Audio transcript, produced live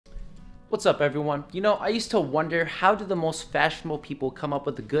What's up, everyone? I used to wonder, how do the most fashionable people come up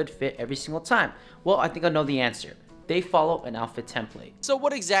with a good fit every single time? Well, I think I know the answer. They follow an outfit template. So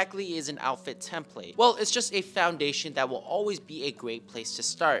what exactly is an outfit template? Well, it's just a foundation that will always be a great place to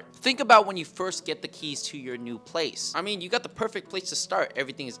start. Think about when you first get the keys to your new place. I mean, you got the perfect place to start.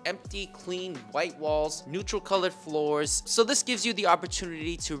 Everything is empty, clean, white walls, neutral colored floors. So this gives you the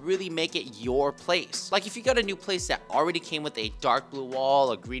opportunity to really make it your place. Like if you got a new place that already came with a dark blue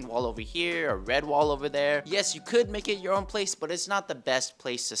wall, a green wall over here, a red wall over there. Yes, you could make it your own place, but it's not the best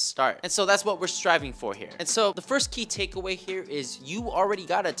place to start. And so that's what we're striving for here. And so the first key takeaway here is you already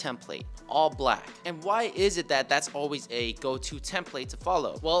got a template, all black. And why is it that that's always a go-to template to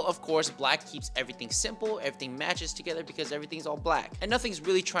follow? Well, of course, black keeps everything simple, everything matches together because everything's all black and nothing's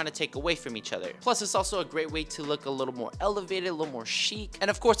really trying to take away from each other. Plus, it's also a great way to look a little more elevated, a little more chic. And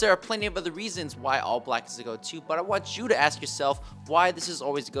of course, there are plenty of other reasons why all black is a go-to, but I want you to ask yourself why this is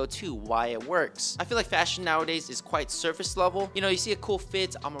always a go-to, why it works. I feel like fashion nowadays is quite surface level. You see a cool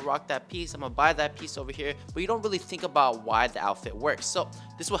fit, I'm gonna rock that piece, I'm gonna buy that piece over here, but you don't really think about why the outfit works. So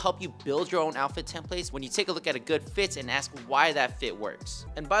this will help you build your own outfit templates when you take a look at a good fit and ask why that fit works.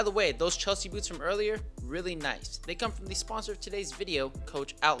 And by the way, those Chelsea boots from earlier, really nice. They come from the sponsor of today's video,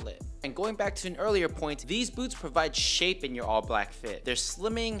 Coach Outlet. And going back to an earlier point, these boots provide shape in your all black fit. Their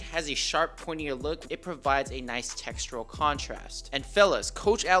slimming has a sharp, pointier look. It provides a nice textural contrast. And fellas,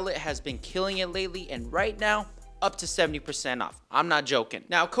 Coach Outlet has been killing it lately, and right now, up to 70% off. I'm not joking.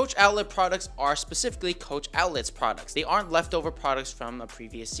 Now, Coach Outlet products are specifically Coach Outlet's products. They aren't leftover products from a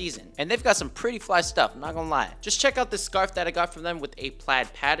previous season. And they've got some pretty fly stuff, I'm not gonna lie. Just check out this scarf that I got from them with a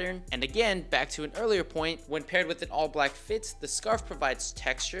plaid pattern. And again, back to an earlier point, when paired with an all black fit, the scarf provides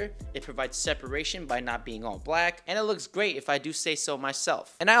texture, it provides separation by not being all black, and it looks great if I do say so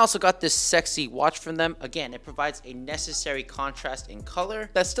myself. And I also got this sexy watch from them. Again, it provides a necessary contrast in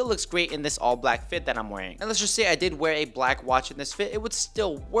color that still looks great in this all black fit that I'm wearing. And let's just say I did wear a black watch in this fit, it would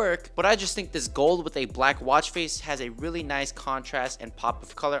still work, but I just think this gold with a black watch face has a really nice contrast and pop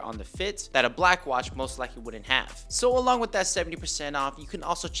of color on the fit that a black watch most likely wouldn't have. So along with that 70% off, you can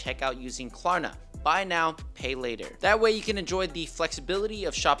also check out using Klarna. Buy now, pay later. That way you can enjoy the flexibility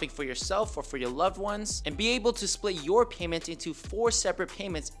of shopping for yourself or for your loved ones and be able to split your payment into 4 separate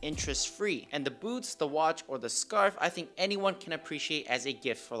payments interest-free. And the boots, the watch, or the scarf, I think anyone can appreciate as a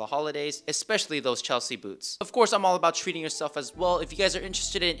gift for the holidays, especially those Chelsea boots. Of course, I'm all about treating yourself as well. If you guys are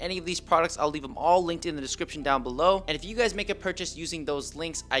interested in any of these products, I'll leave them all linked in the description down below. And if you guys make a purchase using those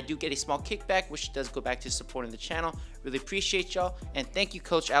links, I do get a small kickback, which does go back to supporting the channel. Really appreciate y'all, and thank you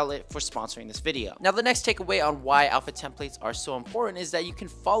Coach Outlet for sponsoring this video. Now the next takeaway on why outfit templates are so important is that you can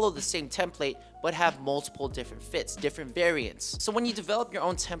follow the same template but have multiple different fits, different variants. So when you develop your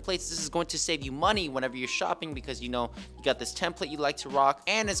own templates, this is going to save you money whenever you're shopping because you got this template you like to rock,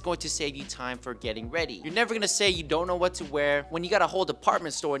 and it's going to save you time for getting ready. You're never gonna say you don't know what to wear when you got a whole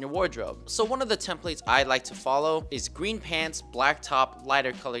department store in your wardrobe. So one of the templates I like to follow is green pants, black top,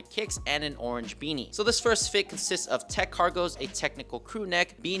 lighter colored kicks, and an orange beanie. So this first fit consists of tech cargos, a technical crew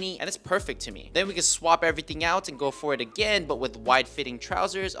neck, beanie, and it's perfect to me. Then we can swap everything out and go for it again, but with wide fitting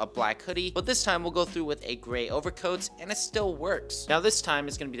trousers, a black hoodie, but this time we'll go through with a gray overcoat, and it still works. Now this time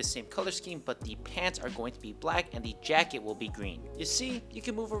it's going to be the same color scheme, but the pants are going to be black and the jacket will be green. You see, you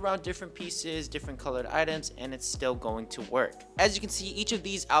can move around different pieces, different colored items, and it's still going to work. As you can see, each of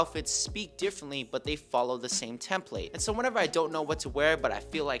these outfits speak differently, but they follow the same template. And so whenever I don't know what to wear, but I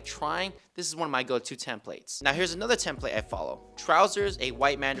feel like trying, this is one of my go-to templates. Now here's another template I follow. Trousers, a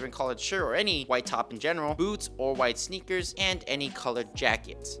white mandarin collared shirt or any white top in general, boots or white sneakers, and any colored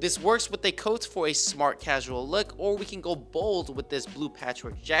jacket. This works with a coat for a smart casual look, or we can go bold with this blue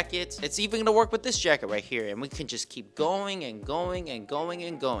patchwork jacket. It's even gonna work with this jacket right here, and we can just keep going and going and going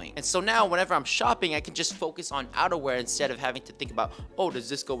and going. And so now whenever I'm shopping, I can just focus on outerwear instead of having to think about, oh, does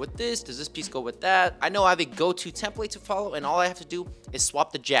this go with this? Does this piece go with that? I know I have a go-to template to follow, and all I have to do is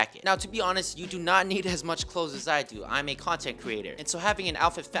swap the jacket. Now, to be honest, you do not need as much clothes as I do. I'm a content creator, and so having an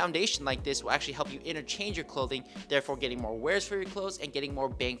outfit foundation like this will actually help you interchange your clothing, therefore getting more wears for your clothes and getting more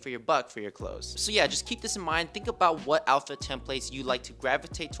bang for your buck for your clothes. So yeah, just keep this in mind. Think about what outfit templates you like to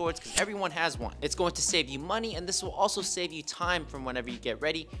gravitate towards, because everyone has one. It's going to save you money, and this will also save you time from whenever you get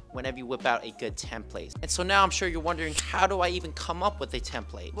ready, whenever you whip out a good template. And so now I'm sure you're wondering, how do I even come up with a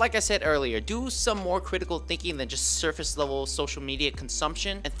template? Like I said earlier, do some more critical thinking than just surface level social media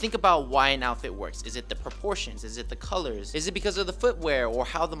consumption, and think about why an outfit works. Is it the proportions? Is it the colors? Is it because of the footwear or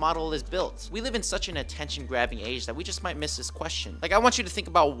how the model is built? We live in such an attention grabbing age that we just might miss this question. Like, I want you to think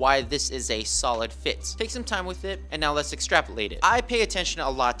about why this is a a solid fit. Take some time with it, and now let's extrapolate it. I pay attention a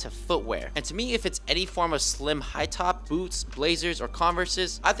lot to footwear, and to me, if it's any form of slim high top, boots, blazers, or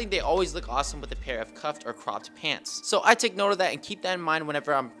Converses, I think they always look awesome with a pair of cuffed or cropped pants. So I take note of that and keep that in mind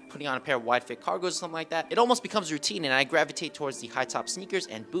whenever I'm putting on a pair of wide fit cargos or something like that. It almost becomes routine, and I gravitate towards the high top sneakers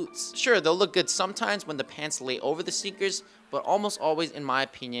and boots. Sure, they'll look good sometimes when the pants lay over the sneakers, but almost always, in my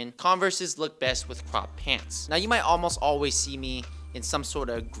opinion, Converses look best with cropped pants. Now, you might almost always see me in some sort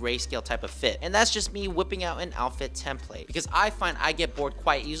of grayscale type of fit, and that's just me whipping out an outfit template, because I find I get bored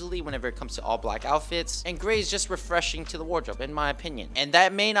quite easily whenever it comes to all black outfits, and gray is just refreshing to the wardrobe, in my opinion. And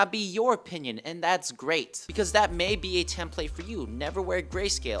that may not be your opinion, and that's great, because that may be a template for you. Never wear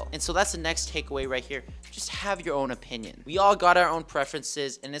grayscale. And so that's the next takeaway right here. Just have your own opinion. We all got our own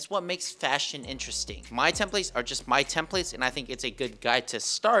preferences, and it's what makes fashion interesting. My templates are just my templates, and I think it's a good guide to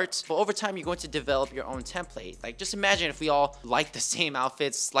start, but over time you're going to develop your own template. Like, just imagine if we all liked the same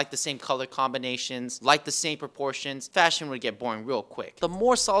outfits, like the same color combinations, like the same proportions, fashion would get boring real quick. The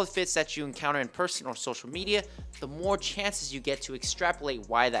more solid fits that you encounter in person or social media, the more chances you get to extrapolate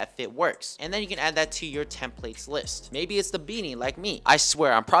why that fit works. And then you can add that to your templates list. Maybe it's the beanie like me. I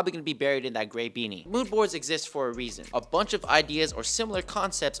swear I'm probably going to be buried in that gray beanie. Mood boards exist for a reason. A bunch of ideas or similar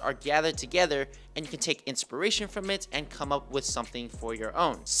concepts are gathered together, and you can take inspiration from it and come up with something for your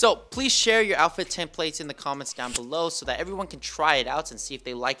own. So please share your outfit templates in the comments down below so that everyone can try it out and see if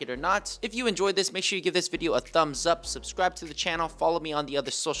they like it or not. If you enjoyed this, make sure you give this video a thumbs up, subscribe to the channel, follow me on the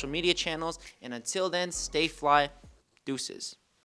other social media channels, and until then, stay fly. Deuces.